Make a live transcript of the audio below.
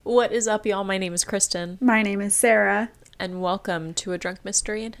What is up, y'all? My name is Kristen. My name is Sarah. And welcome to A Drunk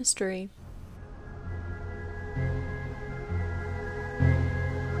Mystery in History.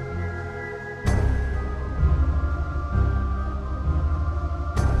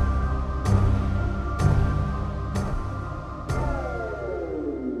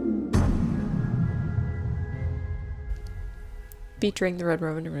 Featuring the Red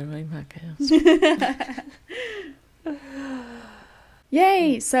Roman and Red Wine podcast.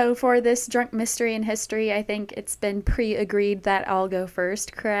 Yay! So for this drunk mystery in history, I think it's been pre-agreed that I'll go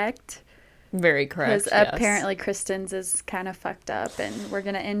first, correct? Very correct, Because apparently Kristen's is kind of fucked up, and we're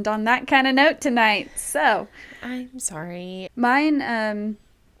going to end on that kind of note tonight. So I'm sorry. Mine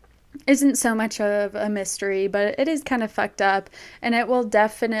isn't so much of a mystery, but it is kind of fucked up, and it will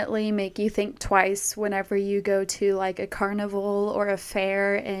definitely make you think twice whenever you go to like a carnival or a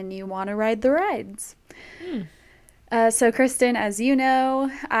fair and you want to ride the rides. So Kristen, as you know,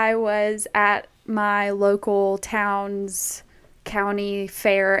 I was at my local town's county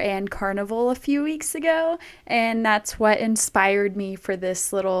fair and carnival a few weeks ago, and that's what inspired me for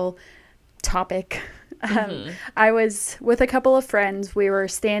this little topic. I was with a couple of friends. We were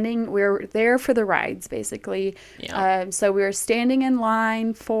there for the rides, basically. Yeah. So we were standing in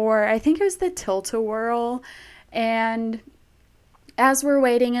line for, I think it was the Tilt-A-Whirl, and as we're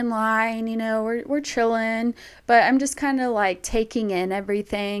waiting in line, you know, we're chilling, but I'm just kind of like taking in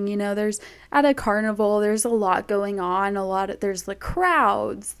everything. You know, there's at a carnival, there's a lot going on, there's the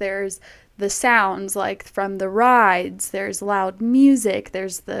crowds, there's the sounds like from the rides, there's loud music,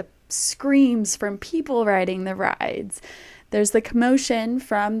 there's the screams from people riding the rides, there's the commotion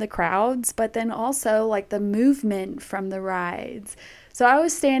from the crowds, but then also like the movement from the rides. So I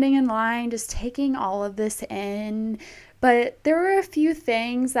was standing in line just taking all of this in, but there were a few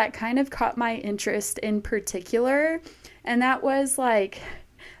things that kind of caught my interest in particular, and that was like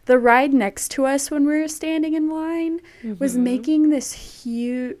the ride next to us when we were standing in line was making this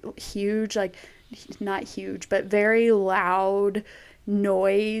huge, like not huge, but very loud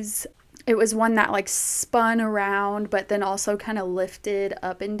noise. It was one that like spun around, but then also kind of lifted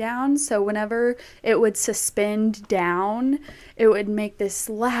up and down. So whenever it would suspend down, it would make this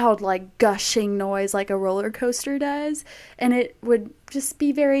loud, like gushing noise like a roller coaster does. And it would just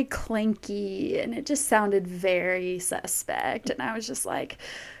be very clanky, and it just sounded very suspect. And I was just like,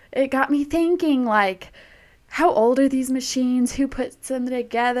 it got me thinking, like, how old are these machines? Who puts them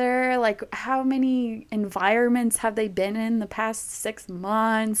together? Like, how many environments have they been in the past 6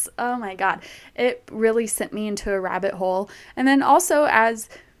 months? Oh my God. It really sent me into a rabbit hole. And then also, as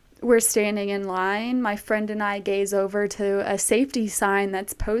we're standing in line, my friend and I gaze over to a safety sign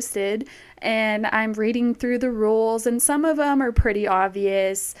that's posted, and I'm reading through the rules, and some of them are pretty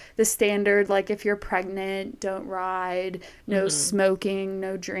obvious. The standard, like if you're pregnant, don't ride, no smoking,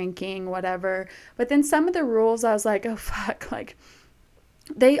 no drinking, whatever. But then some of the rules, I was like, oh fuck, like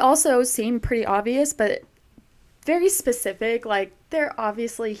they also seem pretty obvious, but very specific. Like they're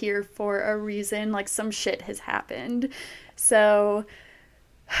obviously here for a reason, like some shit has happened. So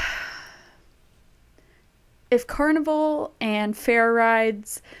if carnival and fair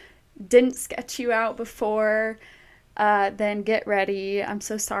rides didn't sketch you out before, then get ready. I'm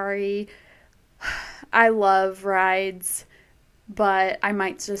so sorry. I love rides, but I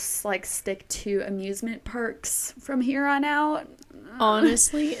might just like stick to amusement parks from here on out.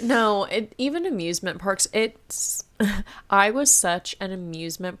 Honestly, no, even amusement parks, I was such an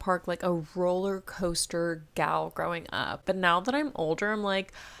amusement park, like a roller coaster gal growing up. But now that I'm older, I'm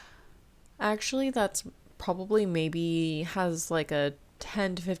like, actually, that's probably maybe has like a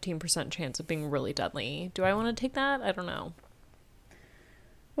 10 to 15% chance of being really deadly. Do I want to take that? I don't know.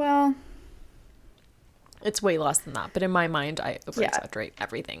 Well, it's way less than that, but in my mind, I over-exaggerate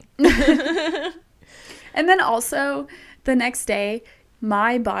everything. And then also, the next day,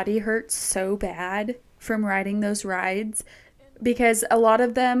 my body hurt so bad from riding those rides, because a lot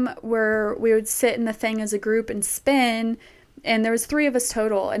of them we would sit in the thing as a group and spin, and there was 3 of us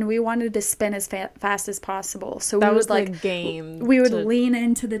total, and we wanted to spin as fast as possible. So that we was would like the game. We would lean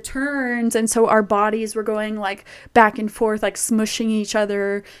into the turns, and so our bodies were going like back and forth, like smushing each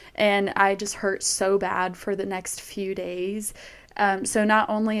other, and I just hurt so bad for the next few days. So not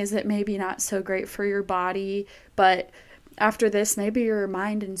only is it maybe not so great for your body, but after this, maybe your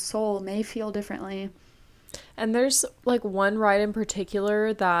mind and soul may feel differently. And there's like one ride in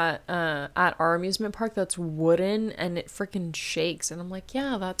particular that at our amusement park that's wooden, and it freaking shakes, and I'm like,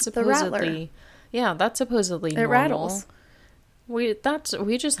 yeah, that's supposedly It normal. rattles. We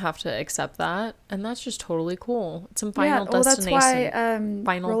just have to accept that, and that's just totally cool. It's some Final Destination. That's why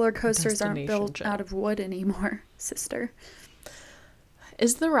Final roller coasters aren't Destination built shit. out of wood anymore, sister.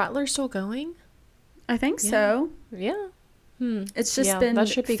 Is the Rattler still going? I think Yeah. so. Yeah. It's just Yeah, been that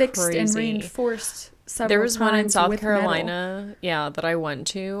should be fixed and crazy. reinforced several There was one in times South with metal. Carolina, yeah, that I went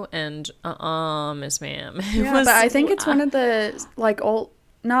to, and Miss Ma'am, it Yeah, was but I think it's one of the like old,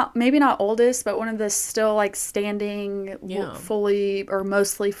 not maybe not oldest, but one of the still like standing, Yeah. fully or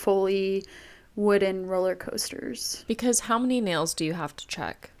mostly fully wooden roller coasters. because how many nails do you have to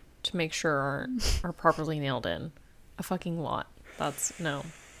check to make sure are properly nailed in? A fucking lot. That's no.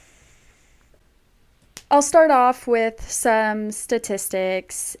 I'll start off with some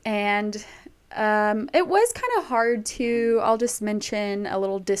statistics, and it was kind of hard to, I'll just mention a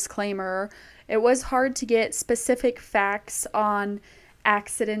little disclaimer. It was hard to get specific facts on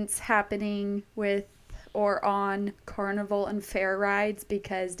accidents happening with or on carnival and fair rides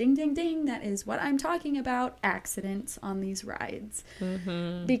because ding, ding, ding, that is what I'm talking about, accidents on these rides.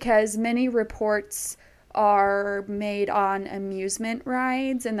 Because many reports are made on amusement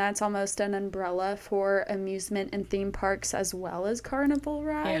rides, and that's almost an umbrella for amusement and theme parks as well as carnival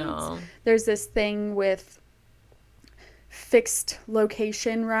rides. Yeah. There's this thing with fixed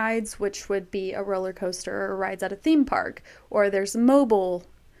location rides, which would be a roller coaster or rides at a theme park, or there's mobile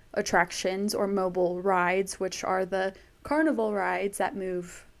attractions or mobile rides, which are the carnival rides that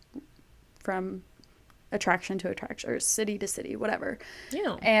move from attraction to attraction or city to city, whatever.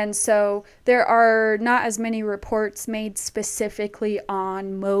 Yeah. And so there are not as many reports made specifically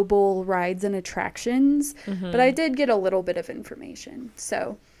on mobile rides and attractions, but I did get a little bit of information.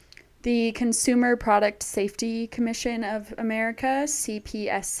 So the Consumer Product Safety Commission of America,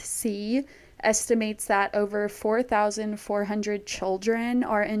 CPSC, estimates that over 4,400 children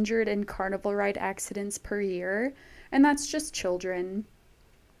are injured in carnival ride accidents per year, and that's just children.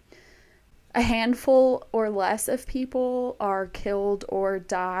 A handful or less of people are killed or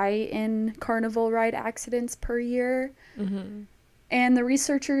die in carnival ride accidents per year. And the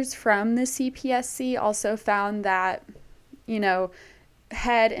researchers from the CPSC also found that,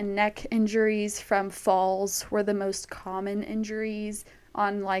 head and neck injuries from falls were the most common injuries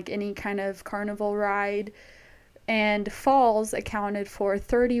on like any kind of carnival ride. And falls accounted for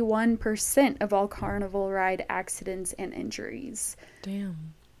 31% of all carnival ride accidents and injuries. Damn.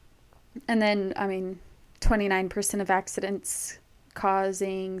 And then, 29% of accidents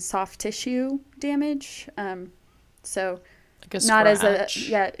causing soft tissue damage. So, Like a not as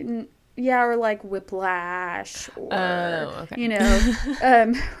scratch. or like whiplash, or okay.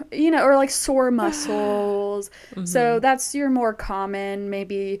 or like sore muscles. So that's your more common,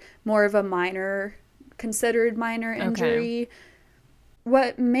 maybe more of a considered minor injury.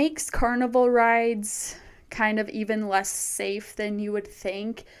 What makes carnival rides kind of even less safe than you would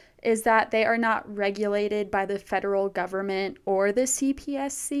think is that they are not regulated by the federal government or the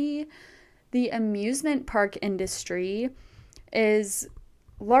CPSC. The amusement park industry is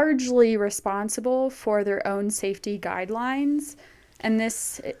largely responsible for their own safety guidelines, and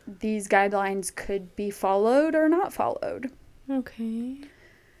these guidelines could be followed or not followed. Okay.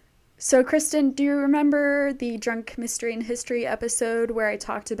 So, Kristen, do you remember the Drunk Mystery and History episode where I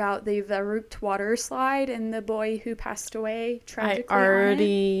talked about the Verrucht water slide and the boy who passed away tragically I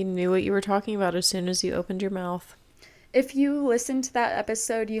already knew what you were talking about as soon as you opened your mouth. If you listened to that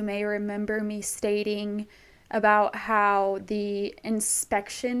episode, you may remember me stating about how the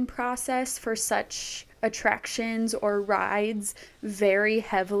inspection process for such attractions or rides vary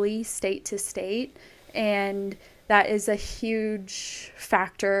heavily state to state, and that is a huge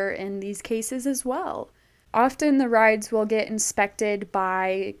factor in these cases as well. Often the rides will get inspected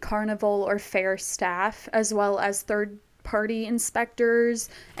by carnival or fair staff as well as third-party inspectors,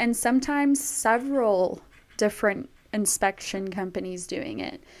 and sometimes several different inspection companies doing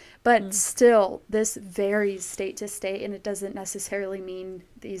it. But still, this varies state to state, and it doesn't necessarily mean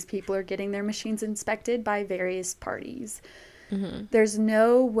these people are getting their machines inspected by various parties. There's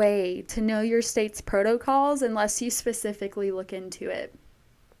no way to know your state's protocols unless you specifically look into it.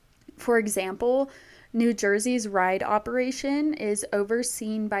 For example, New Jersey's ride operation is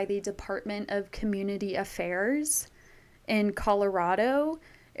overseen by the Department of Community Affairs. In Colorado,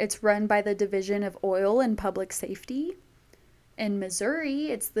 it's run by the Division of Oil and Public Safety. In Missouri,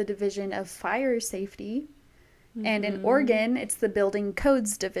 it's the Division of Fire Safety. And in Oregon, it's the Building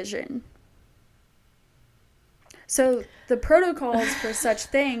Codes Division. So the protocols for such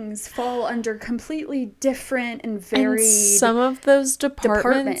things fall under completely different and varied And some of those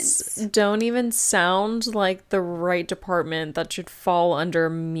departments don't even sound like the right department that should fall under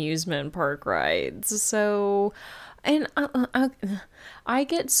amusement park rides. So, and I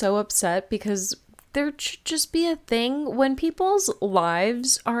get so upset because there should just be a thing when people's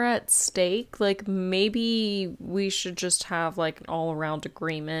lives are at stake. Like, maybe we should just have like an all-around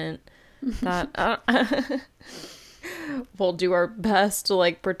agreement that we'll do our best to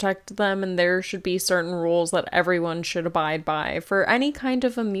like protect them, and there should be certain rules that everyone should abide by for any kind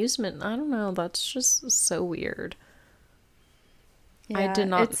of amusement. I don't know, that's just so weird. Yeah,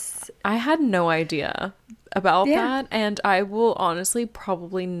 I had no idea about that, and I will honestly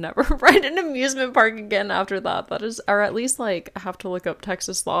probably never ride an amusement park again after that. That is, or at least like have to look up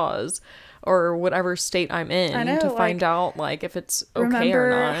Texas laws or whatever state I'm in to find out like if it's okay or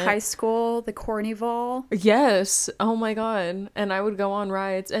not. Remember high school, the Carnival? Yes. Oh my God. And I would go on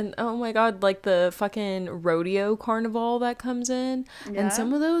rides, and oh my God, like the fucking rodeo carnival that comes in, and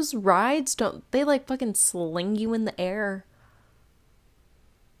some of those rides they like fucking sling you in the air.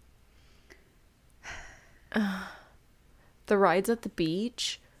 The rides at the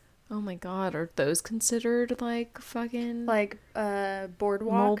beach, oh my God, are those considered like fucking like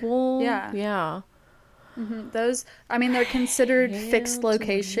boardwalk? Mobile? Yeah. Those, I mean, they're considered fixed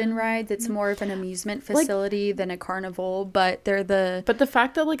location rides. It's more of an amusement facility than a carnival, but they're but the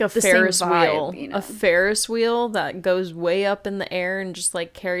fact that like a Ferris wheel, a Ferris wheel that goes way up in the air and just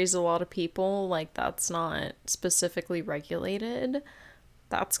like carries a lot of people, like that's not specifically regulated.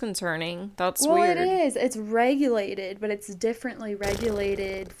 That's concerning. That's weird. Well, it is. It's regulated, but it's differently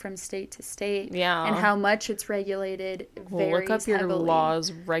regulated from state to state. Yeah. And how much it's regulated varies look up your heavily.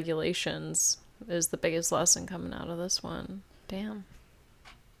 laws, regulations is the biggest lesson coming out of this one. Damn.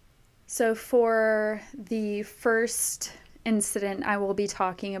 So for the first incident I will be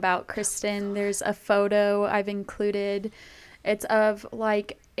talking about, Kristen, there's a photo I've included. It's of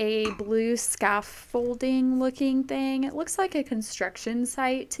like a blue scaffolding looking thing. It looks like a construction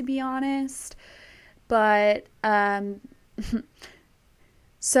site, to be honest. But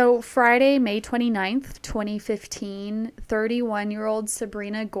so Friday, May 29th, 2015, 31-year-old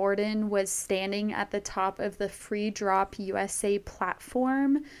Sabrina Gordon was standing at the top of the Free Drop USA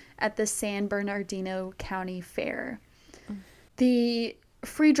platform at the San Bernardino County Fair. The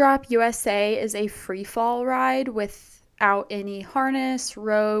Free Drop USA is a free fall ride without any harness,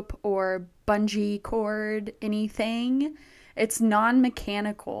 rope, or bungee cord, anything. It's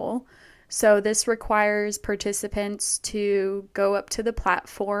non-mechanical, so this requires participants to go up to the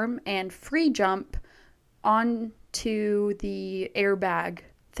platform and free jump onto the airbag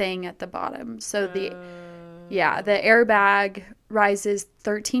thing at the bottom. So the airbag rises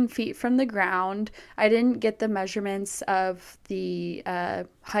 13 feet from the ground. I didn't get the measurements of the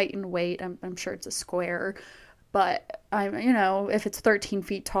height and weight. I'm sure it's a square. But if it's 13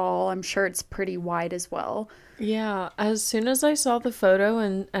 feet tall, I'm sure it's pretty wide as well. Yeah, as soon as I saw the photo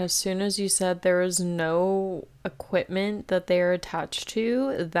and as soon as you said there is no equipment that they're attached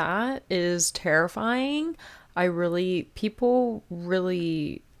to, that is terrifying. We really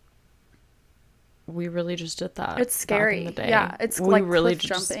just did that. It's scary. Back in the day. Yeah, it's like cliff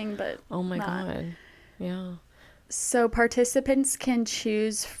jumping, but oh my God. Yeah. So participants can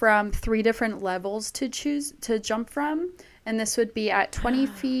choose from 3 different levels to jump from, and this would be at 20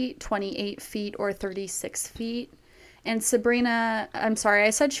 feet, 28 feet, or 36 feet. And Sabrina, I'm sorry, I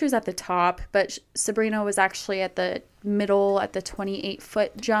said she was at the top, but Sabrina was actually at the middle at the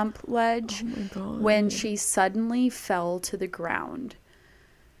 28-foot jump ledge when she suddenly fell to the ground.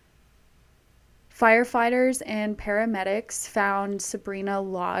 Firefighters and paramedics found Sabrina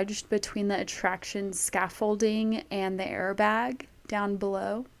lodged between the attraction's scaffolding and the airbag down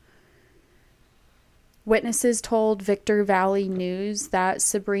below. Witnesses told Victor Valley News that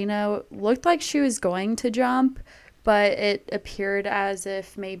Sabrina looked like she was going to jump, but it appeared as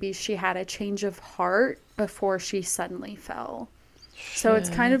if maybe she had a change of heart before she suddenly fell. So it's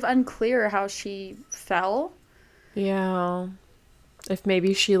kind of unclear how she fell. Yeah. If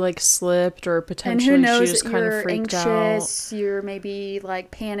maybe she like slipped or potentially she just kind of freaked anxious, out. You're maybe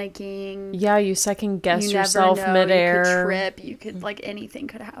like panicking. Yeah, you second guess yourself midair. You could trip. You could like anything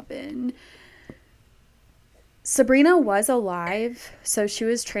could happen. Sabrina was alive, so she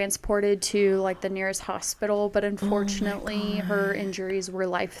was transported to like the nearest hospital, but unfortunately her injuries were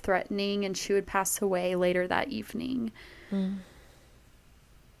life-threatening and she would pass away later that evening.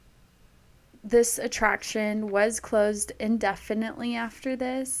 This attraction was closed indefinitely after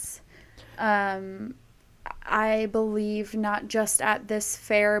this. I believe not just at this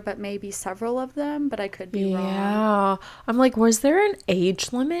fair, but maybe several of them, but I could be wrong. Yeah. I'm like, was there an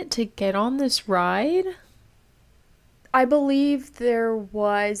age limit to get on this ride? I believe there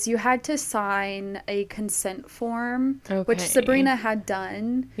was. You had to sign a consent form, which Sabrina had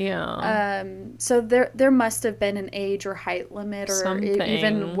done. Yeah. So there must have been an age or height limit or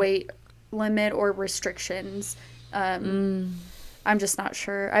even weight limit or restrictions. I'm just not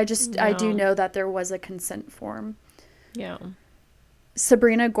sure. I do Yeah. know that there was a consent form. Yeah.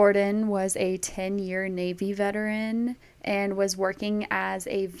 Sabrina Gordon was a 10-year Navy veteran and was working as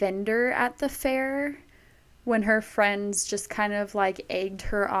a vendor at the fair when her friends just kind of like egged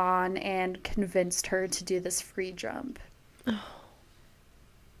her on and convinced her to do this free jump.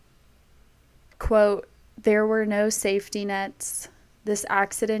 Quote, "There were no safety nets. This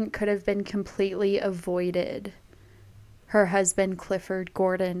accident could have been completely avoided," her husband Clifford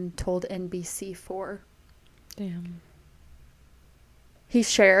Gordon told NBC4. Damn. He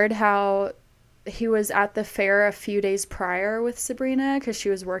shared how he was at the fair a few days prior with Sabrina because she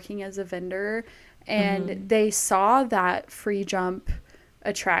was working as a vendor, and they saw that free jump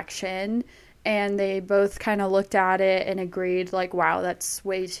attraction, and they both kind of looked at it and agreed, like, wow, that's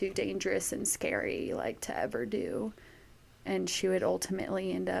way too dangerous and scary, like, to ever do. And she would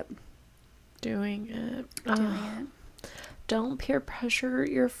ultimately end up Doing it. doing it. Don't peer pressure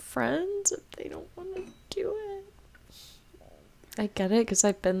your friends if they don't want to do it. I get it because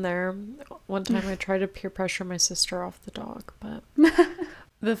I've been there. One time I tried to peer pressure my sister off the dock, but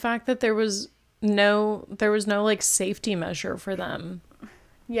the fact that there was no like safety measure for them.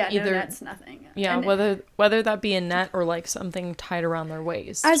 Yeah, Either, no nets, nothing. Yeah, and whether that be a net or like something tied around their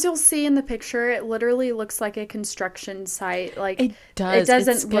waist. As you'll see in the picture, it literally looks like a construction site. Like, it does. It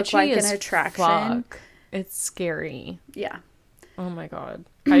doesn't look like an attraction. Fuck. It's scary. Yeah. Oh my God.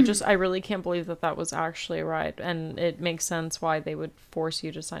 I really can't believe that was actually a ride. And it makes sense why they would force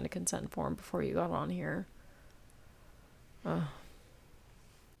you to sign a consent form before you got on here.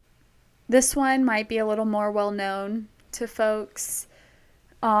 This one might be a little more well known to folks.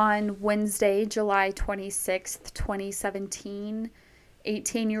 On Wednesday, July 26th, 2017,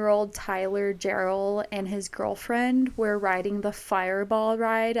 18-year-old Tyler Jarrell and his girlfriend were riding the Fireball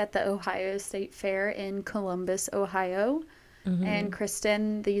ride at the Ohio State Fair in Columbus, Ohio. And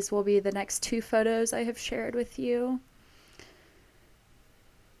Kristen, these will be the next two photos I have shared with you.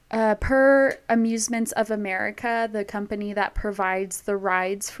 Per Amusements of America, the company that provides the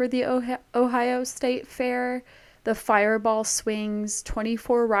rides for the Ohio State Fair, the Fireball swings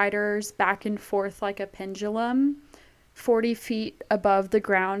 24 riders back and forth like a pendulum, 40 feet above the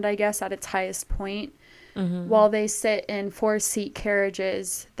ground, I guess, at its highest point, while they sit in 4-seat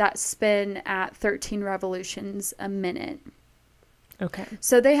carriages that spin at 13 revolutions a minute. Okay.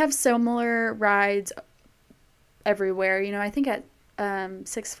 So they have similar rides everywhere. You know, I think at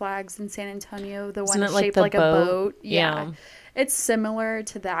Six Flags in San Antonio, the one shaped like a boat. Yeah. It's similar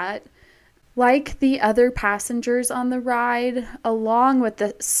to that. Like the other passengers on the ride, along with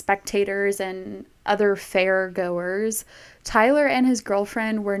the spectators and other fair goers, Tyler and his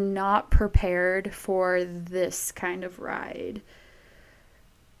girlfriend were not prepared for this kind of ride.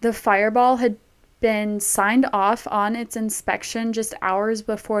 The Fireball had been signed off on its inspection just hours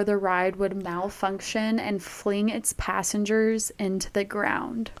before the ride would malfunction and fling its passengers into the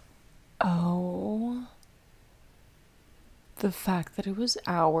ground. Oh. The fact that it was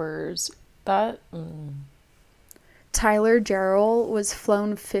hours. That... Tyler Jarrell was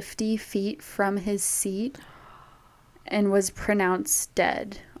flown 50 feet from his seat and was pronounced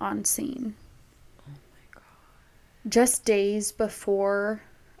dead on scene. Oh my God. Just days before,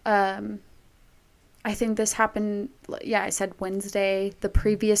 I think this happened, I said Wednesday. The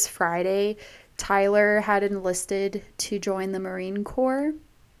previous Friday, Tyler had enlisted to join the Marine Corps.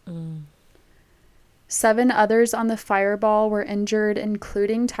 7 others on the Fireball were injured,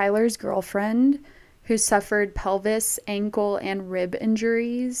 including Tyler's girlfriend, who suffered pelvis, ankle, and rib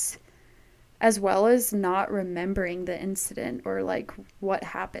injuries, as well as not remembering the incident or, like, what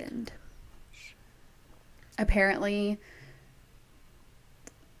happened. Apparently,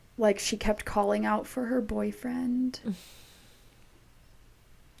 like, she kept calling out for her boyfriend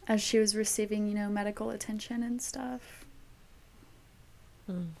as she was receiving, you know, medical attention and stuff.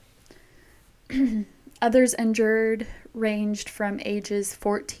 Others injured ranged from ages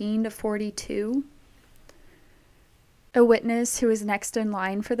 14 to 42. A witness who was next in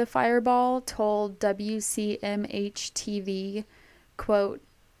line for the Fireball told WCMH-TV, quote,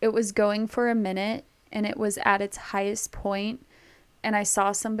 "It was going for a minute and it was at its highest point and I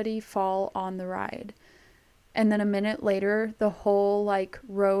saw somebody fall on the ride. And then a minute later, the whole, like,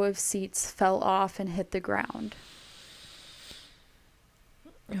 row of seats fell off and hit the ground."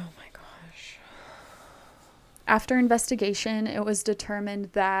 Oh my gosh. After investigation, it was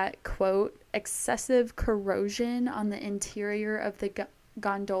determined that, quote, "excessive corrosion on the interior of the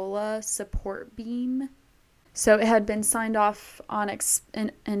gondola support beam." So it had been signed off on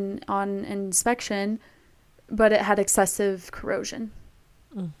on inspection, but it had excessive corrosion.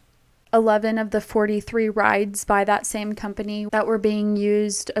 11 of the 43 rides by that same company that were being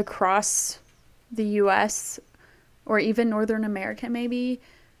used across the US or even Northern America maybe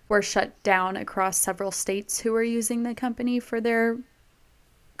were shut down across several states who were using the company for their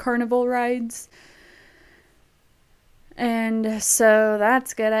carnival rides. And so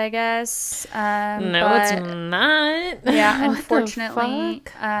that's good, I guess. No, it's not. Yeah, What the unfortunately,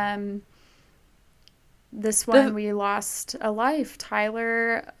 fuck? this one we lost a life.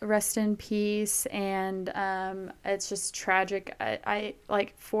 Tyler, rest in peace. And it's just tragic. I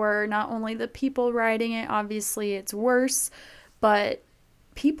like, for not only the people riding it, obviously it's worse, but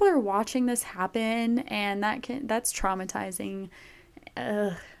people are watching this happen, and that's traumatizing.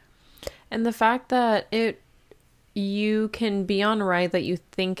 Ugh. And the fact that you can be on a ride that you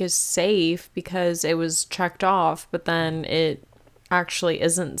think is safe because it was checked off, but then it actually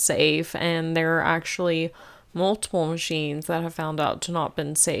isn't safe, and there are actually multiple machines that have found out to not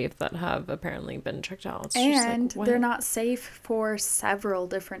been safe that have apparently been checked out. It's And just like, they're not safe for several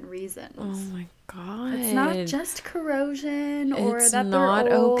different reasons. Oh my god. It's not just corrosion or it's that not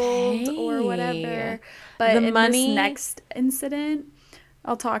they're old okay. or whatever. But in this next incident,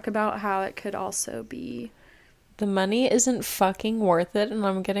 I'll talk about how it could also be. The money isn't fucking worth it, and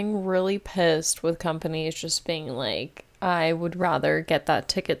I'm getting really pissed with companies just being like, I would rather get that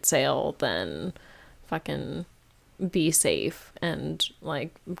ticket sale than fucking be safe and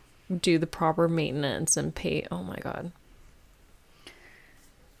like do the proper maintenance and pay. Oh my god.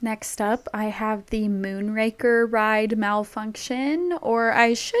 Next up, I have the Moonraker ride malfunction, or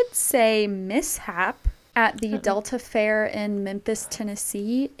I should say mishap, at the Delta Fair in Memphis,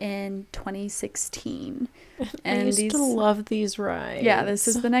 Tennessee in 2016. And I used to love these rides. Yeah, this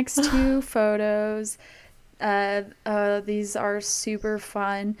is the next two photos. These are super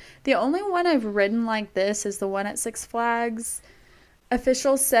fun. The only one I've ridden like this is the one at Six Flags.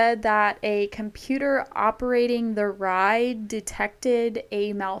 Officials said that a computer operating the ride detected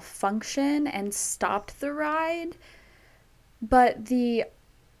a malfunction and stopped the ride, but the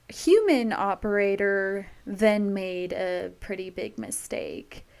human operator then made a pretty big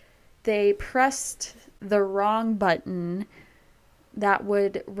mistake. They pressed the wrong button that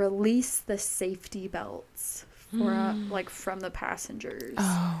would release the safety belts for from the passengers.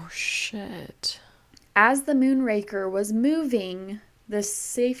 Oh shit. As the Moonraker was moving, the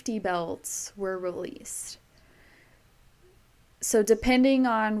safety belts were released. So depending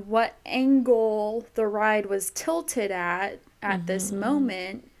on what angle the ride was tilted at this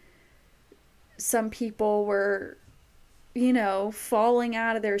moment, some people were, falling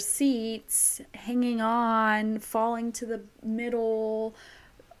out of their seats, hanging on, falling to the middle.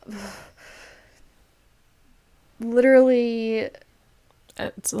 Literally.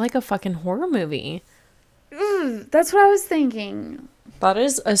 It's like a fucking horror movie. That's what I was thinking. That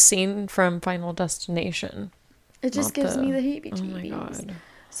is a scene from Final Destination. It just gives me the heebie-jeebies. Oh my god.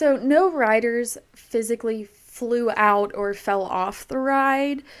 So no riders physically flew out or fell off the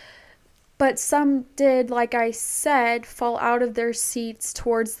ride, but some did, like I said, fall out of their seats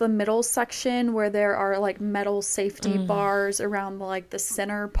towards the middle section where there are like metal safety bars around the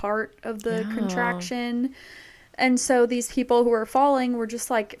center part of the contraction. And so these people who were falling were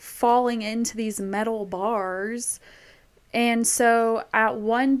just falling into these metal bars. And so at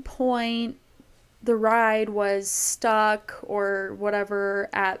one point, the ride was stuck or whatever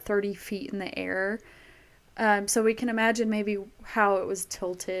at 30 feet in the air. So we can imagine maybe how it was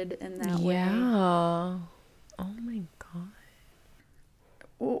tilted in that way. Yeah. Oh my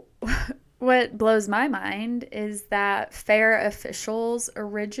god. What blows my mind is that fair officials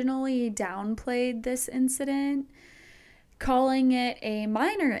originally downplayed this incident, calling it a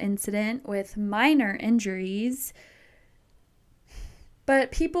minor incident with minor injuries.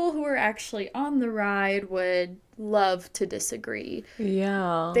 But people who were actually on the ride would love to disagree.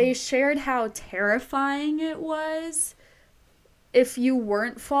 Yeah. They shared how terrifying it was. If you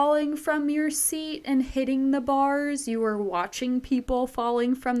weren't falling from your seat and hitting the bars, you were watching people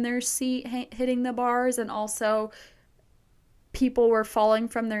falling from their seat hitting the bars, and also people were falling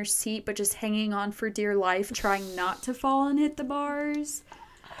from their seat but just hanging on for dear life, trying not to fall and hit the bars.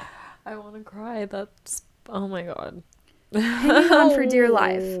 I want to cry. That's... Oh my god. Hanging on for dear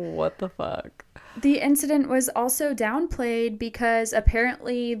life. What the fuck? The incident was also downplayed because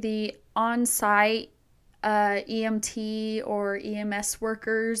apparently the on-site EMT or EMS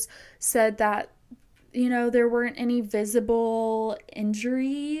workers said that, there weren't any visible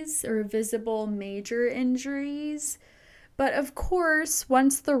injuries or visible major injuries. But of course,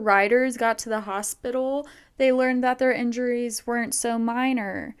 once the riders got to the hospital, they learned that their injuries weren't so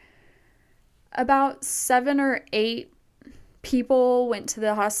minor. About 7 or 8 people went to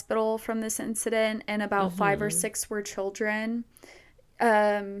the hospital from this incident, and about 5 or 6 were children.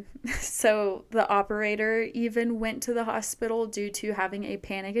 So the operator even went to the hospital due to having a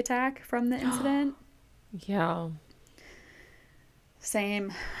panic attack from the incident. Yeah.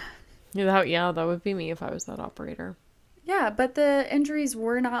 Same. Yeah, that would be me if I was that operator. Yeah, but the injuries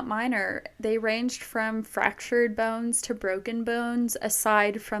were not minor. They ranged from fractured bones to broken bones,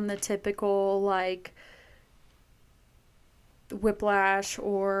 aside from the typical, like, whiplash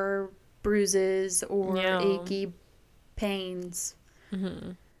or bruises or achy pains.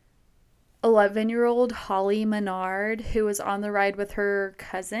 11-year-old Holly Menard, who was on the ride with her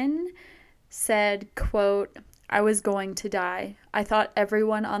cousin, said, quote, "I was going to die. I thought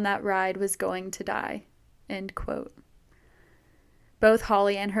everyone on that ride was going to die." End quote. Both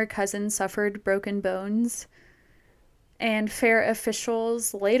Holly and her cousin suffered broken bones, and fair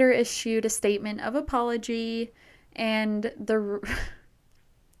officials later issued a statement of apology, and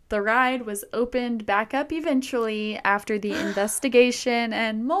the ride was opened back up eventually after the investigation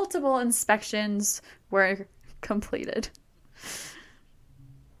and multiple inspections were completed.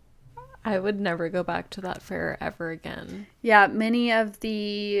 I would never go back to that fair ever again. Yeah, many of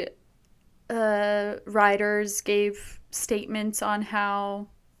the riders gave statements on how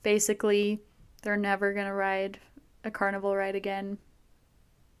basically they're never going to ride a carnival ride again.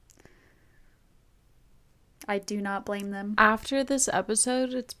 I do not blame them. After this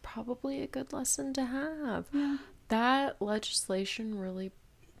episode, it's probably a good lesson to have. Yeah. That legislation really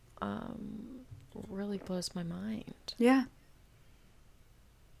blows my mind. Yeah.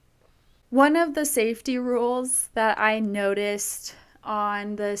 One of the safety rules that I noticed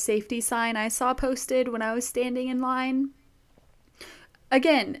on the safety sign I saw posted when I was standing in line,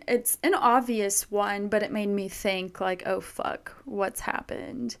 again, it's an obvious one, but it made me think, like, oh fuck, what's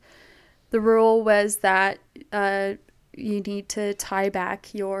happened? The rule was that you need to tie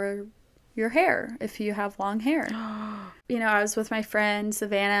back your hair if you have long hair. You know, I was with my friend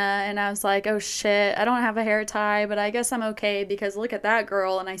Savannah, and I was like, oh shit, I don't have a hair tie, but I guess I'm okay because look at that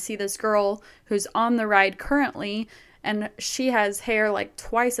girl. And I see this girl who's on the ride currently, and she has hair like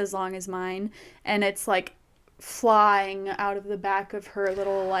twice as long as mine, and it's like flying out of the back of her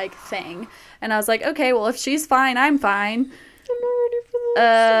little like thing. And I was like, okay, well, if she's fine, I'm fine. I'm not ready for this.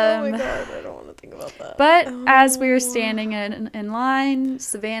 Oh my god, I don't want to think about that. But as we were standing in line,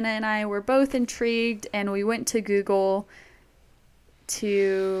 Savannah and I were both intrigued, and we went to Google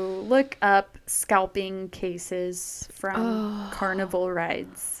to look up scalping cases from carnival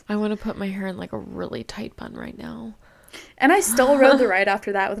rides. I want to put my hair in like a really tight bun right now. And I still rode the ride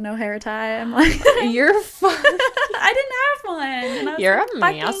after that with no hair tie. I'm like, you're fun. I didn't have one. And I was you're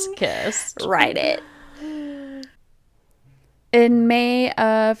like, a masochist. Ride it. In May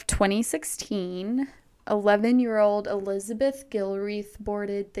of 2016, 11-year-old Elizabeth Gilreath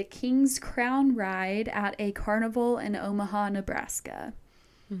boarded the King's Crown ride at a carnival in Omaha, Nebraska.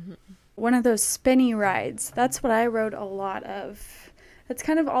 Mm-hmm. One of those spinny rides. That's what I rode a lot of. That's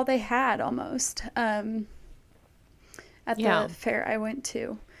kind of all they had almost at the fair I went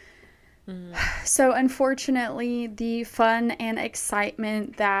to. So unfortunately, the fun and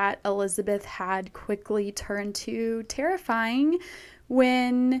excitement that Elizabeth had quickly turned to terrifying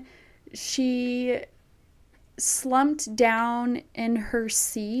when she slumped down in her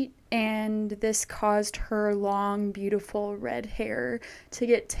seat, and this caused her long, beautiful red hair to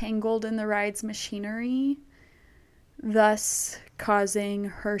get tangled in the ride's machinery, thus causing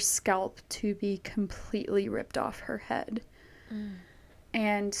her scalp to be completely ripped off her head.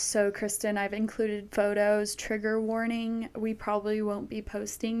 And so, Kristen, I've included photos, trigger warning. We probably won't be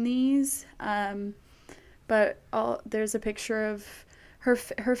posting these, but there's a picture of her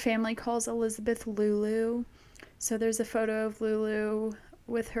family calls Elizabeth Lulu. So there's a photo of Lulu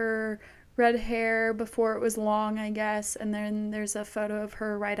with her red hair before it was long, I guess. And then there's a photo of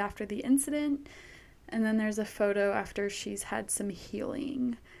her right after the incident. And then there's a photo after she's had some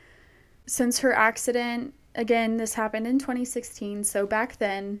healing. Since her accident, again, this happened in 2016, so back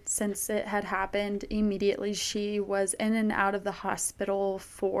then, since it had happened, immediately she was in and out of the hospital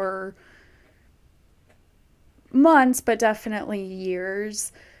for months, but definitely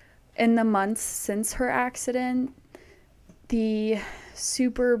years. In the months since her accident, the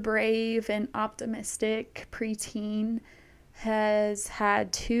super brave and optimistic preteen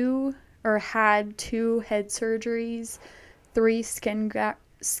had two head surgeries, three skin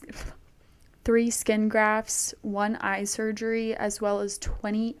grafts, one eye surgery, as well as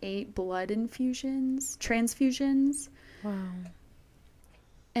 28 blood transfusions. Wow.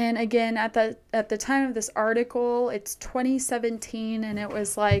 And again, at the time of this article, it's 2017, and it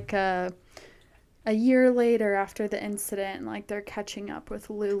was like a year later after the incident, like they're catching up with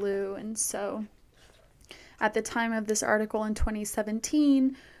Lulu. And so at the time of this article in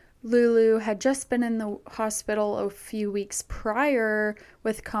 2017, Lulu had just been in the hospital a few weeks prior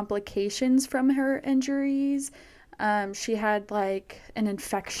with complications from her injuries. She had like an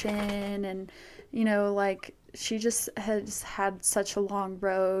infection, and like she just has had such a long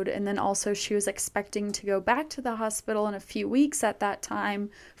road. And then also she was expecting to go back to the hospital in a few weeks at that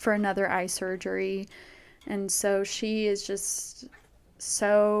time for another eye surgery. And so she is just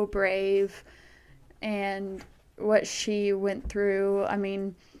so brave, and what she went through. I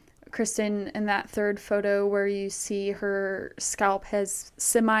mean, Kristen, in that third photo where you see her scalp has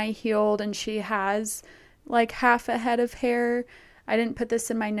semi-healed and she has like half a head of hair. I didn't put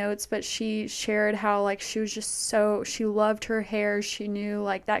this in my notes, but she shared how like she was just she loved her hair. She knew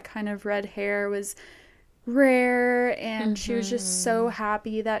like that kind of red hair was rare, and she was just so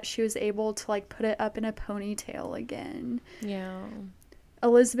happy that she was able to like put it up in a ponytail again. Yeah.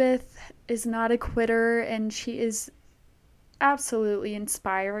 Elizabeth is not a quitter, and she is absolutely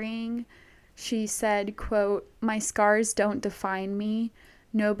inspiring. She said, quote, "My scars don't define me.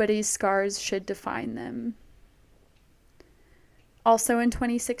 Nobody's scars should define them." Also in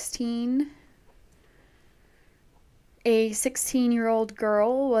 2016, a 16-year-old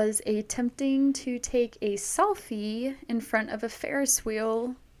girl was attempting to take a selfie in front of a Ferris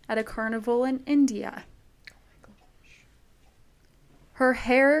wheel at a carnival in India. Oh my gosh. Her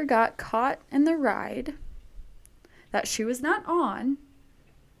hair got caught in the ride that she was not on.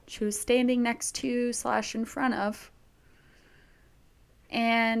 She was standing next to / in front of.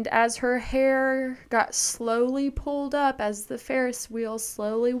 And as her hair got slowly pulled up, as the Ferris wheel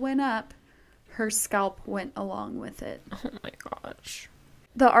slowly went up, her scalp went along with it. Oh my gosh.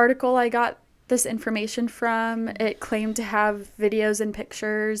 The article I got this information from, it claimed to have videos and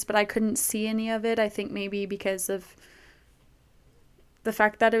pictures, but I couldn't see any of it. I think maybe because of the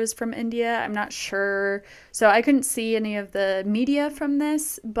fact that it was from India. I'm not sure. So I couldn't see any of the media from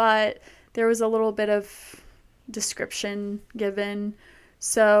this, but there was a little bit of description given.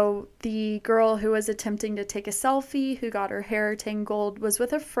 So the girl who was attempting to take a selfie, who got her hair tangled, was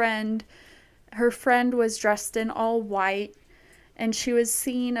with a friend. Her friend was dressed in all white, and she was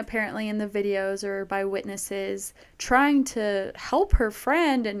seen apparently in the videos or by witnesses trying to help her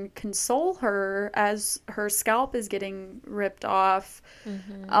friend and console her as her scalp is getting ripped off.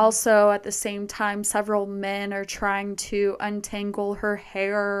 Also, at the same time, several men are trying to untangle her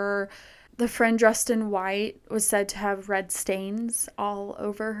hair. The friend dressed in white was said to have red stains all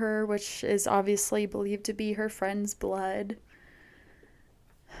over her, which is obviously believed to be her friend's blood.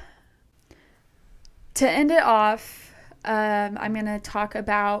 To end it off, I'm going to talk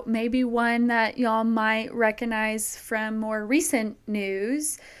about maybe one that y'all might recognize from more recent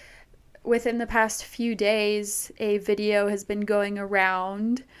news. Within the past few days, a video has been going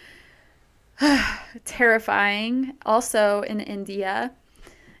around. Terrifying. Also in India.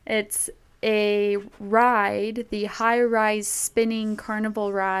 It's a ride, the high-rise spinning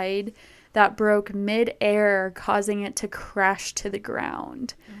carnival ride that broke mid-air, causing it to crash to the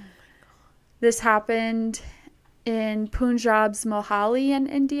ground. Oh my God. This happened in Punjab's Mohali in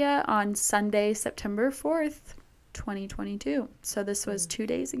India on Sunday, September 4th, 2022. So this was 2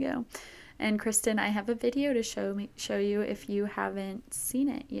 days ago. And Kristen, I have a video to show you if you haven't seen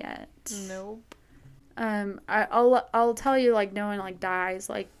it yet. Nope. I'll tell you, like, no one like dies,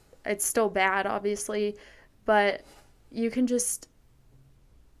 like, it's still bad, obviously, but you can just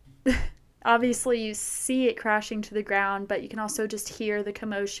obviously you see it crashing to the ground, but you can also just hear the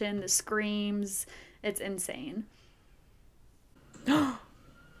commotion, the screams. It's insane. But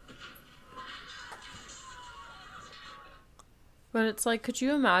it's like, could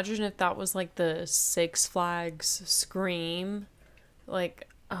you imagine if that was like the Six Flags scream? Like,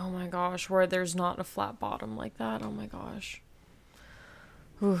 oh my gosh, where there's not a flat bottom like that. Oh my gosh.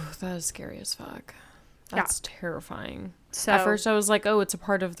 Ooh, that is scary as fuck. That's terrifying. So at first I was like, oh, it's a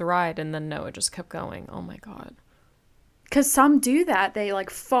part of the ride. And then no, it just kept going. Oh my God. Because some do that. They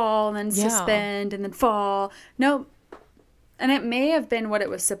like fall and then suspend and then fall. Nope. And it may have been what it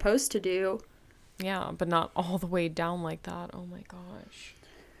was supposed to do. Yeah, but not all the way down like that. Oh my gosh.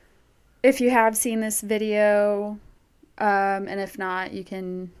 If you have seen this video, and if not, you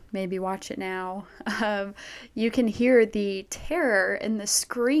can maybe watch it now. You can hear the terror and the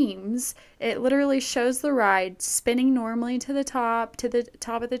screams. It literally shows the ride spinning normally to the top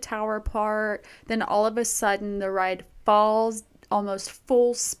of the tower part. Then all of a sudden the ride falls almost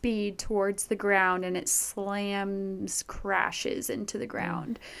full speed towards the ground, and it crashes into the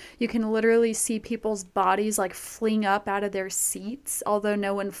ground. You can literally see people's bodies like fling up out of their seats, although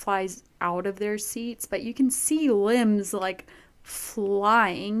no one flies out of their seats, but you can see limbs like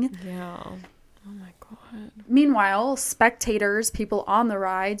flying. Yeah. Oh my God. Meanwhile, spectators, people on the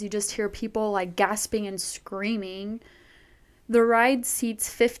rides, you just hear people like gasping and screaming. The ride seats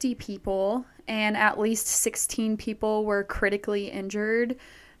 50 people, and at least 16 people were critically injured.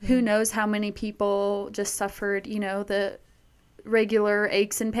 Who knows how many people just suffered, the regular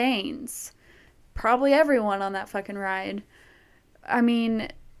aches and pains. Probably everyone on that fucking ride. I mean,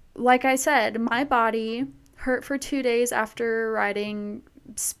 like I said, my body hurt for 2 days after riding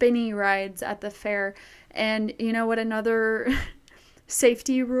spinny rides at the fair. And you know what another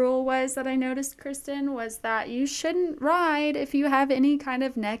safety rule was that I noticed, Kristen, was that you shouldn't ride if you have any kind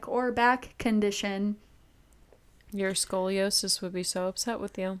of neck or back condition. Your scoliosis would be so upset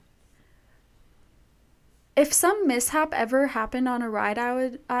with you. If some mishap ever happened on a ride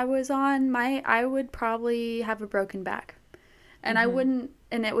I was on, I would probably have a broken back. And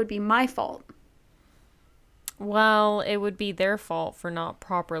it would be my fault. Well, it would be their fault for not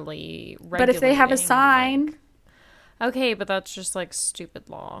properly regulating. But if they have a sign... Okay, but that's just like stupid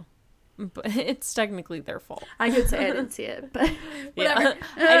law. But it's technically their fault. I could say I didn't see it, but whatever. Yeah.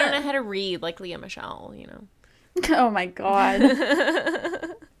 I don't know how to read like Leah Michelle, Oh my God.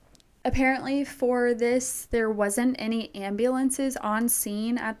 Apparently for this, there wasn't any ambulances on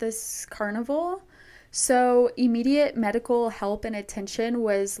scene at this carnival. So immediate medical help and attention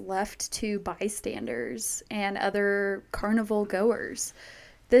was left to bystanders and other carnival goers.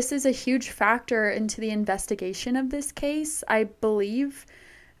 This is a huge factor into the investigation of this case, I believe.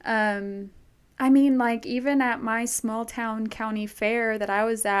 Even at my small town county fair that I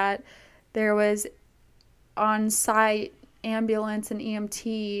was at, there was on-site ambulance and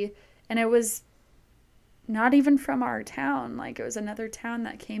EMT, and it was not even from our town. Like, it was another town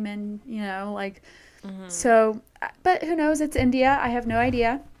that came in, So, but who knows? It's India. I have no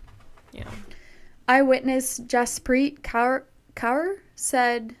idea. Yeah. Eyewitness Jaspreet Kaur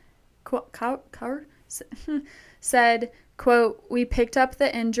said, quote, "We picked up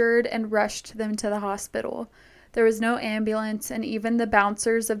the injured and rushed them to the hospital. There was no ambulance, and even the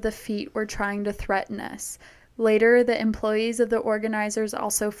bouncers of the feet were trying to threaten us. Later, the employees of the organizers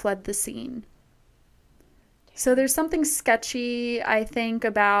also fled the scene." So there's something sketchy, I think,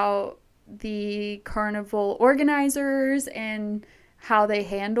 about the carnival organizers and how they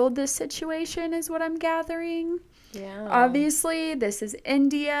handled this situation is what I'm gathering. Yeah. Obviously, this is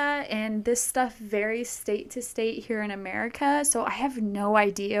India, and this stuff varies state to state here in America, so I have no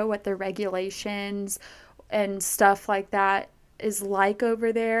idea what the regulations and stuff like that is like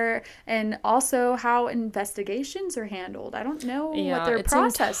over there, and also how investigations are handled. I don't know what their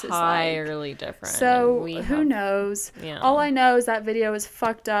process is like. It's entirely different. So who knows? Yeah. All I know is that video was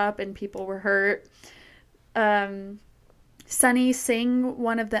fucked up and people were hurt. Sunny Singh,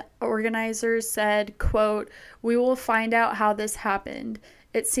 one of the organizers, said, quote, "We will find out how this happened.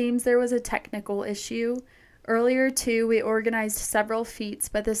 It seems there was a technical issue. Earlier, too, we organized several feats,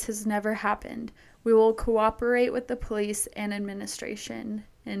 but this has never happened. We will cooperate with the police and administration,"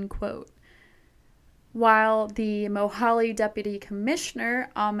 end quote. While the Mohali Deputy Commissioner,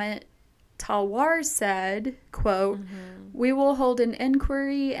 Amit Talwar, said, quote, "We will hold an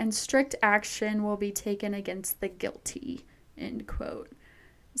inquiry and strict action will be taken against the guilty," end quote.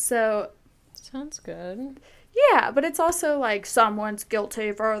 So... Sounds good. Yeah, but it's also like someone's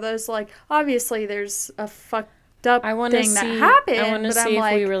guilty for this. Like, obviously there's a fucked up thing that happened. I want to see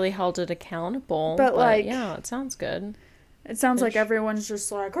if we really held it accountable. But like, yeah, it sounds good. It sounds like everyone's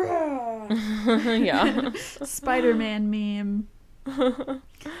just like, yeah, Spider-Man meme.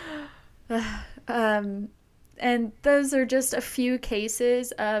 And those are just a few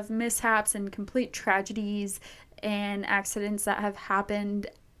cases of mishaps and complete tragedies and accidents that have happened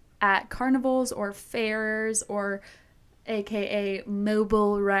at carnivals or fairs or aka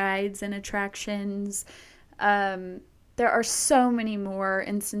mobile rides and attractions. There are so many more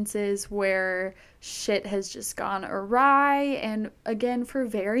instances where shit has just gone awry, and again, for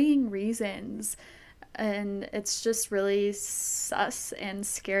varying reasons. And it's just really sus and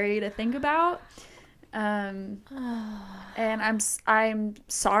scary to think about. And I'm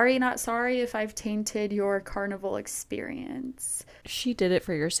sorry, not sorry if I've tainted your carnival experience. She did it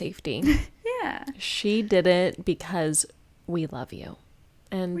for your safety. Yeah. She did it because we love you.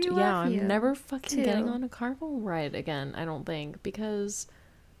 And I'm never fucking getting on a carnival ride again, I don't think, because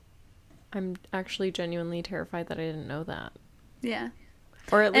I'm actually genuinely terrified that I didn't know that. Yeah.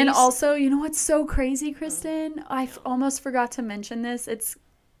 Or at And least also, you know what's so crazy, Kristen? Almost forgot to mention this. It's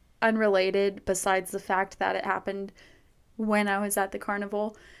unrelated besides the fact that it happened when I was at the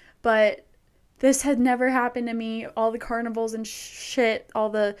carnival. But this had never happened to me. All the carnivals and shit, all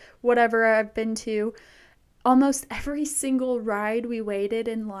the whatever I've been to, almost every single ride we waited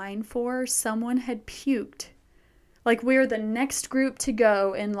in line for, someone had puked. Like, we were the next group to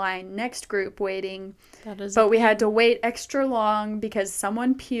go in line, next group waiting. But we had to wait extra long because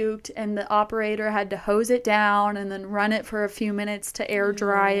someone puked and the operator had to hose it down and then run it for a few minutes to air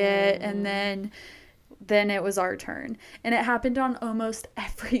dry it. And then it was our turn. And it happened on almost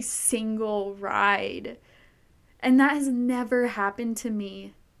every single ride. And that has never happened to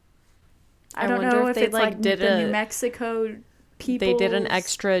me. I don't know if it's like the New Mexico people. They did an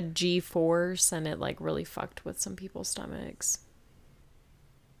extra G-force and it like really fucked with some people's stomachs.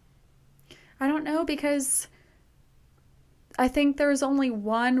 I don't know, because I think there's only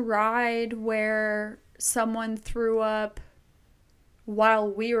one ride where someone threw up while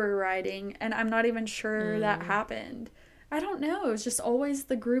we were riding, and I'm not even sure that happened. I don't know. It was just always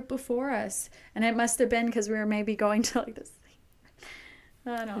the group before us, and it must have been because we were maybe going to like this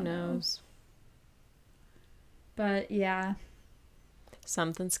thing. I don't know. Who knows? But yeah.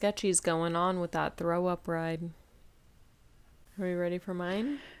 Something sketchy's going on with that throw up ride. Are we ready for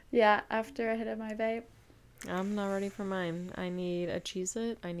mine? Yeah, after I hit my vape. I'm not ready for mine. I need a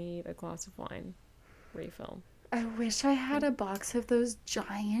Cheez-It. I need a glass of wine. Refill. I wish I had a box of those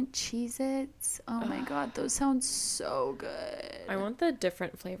giant Cheez-Its. Oh my god, those sound so good. I want the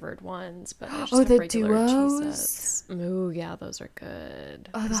different flavored ones, but I just have the regular duos? Cheez-Its. Ooh, yeah, those are good.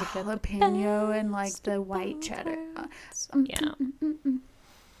 Oh, the jalapeno and like the white cheddar. Yeah.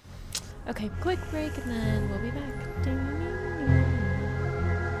 Okay, quick break and then we'll be back. Ding.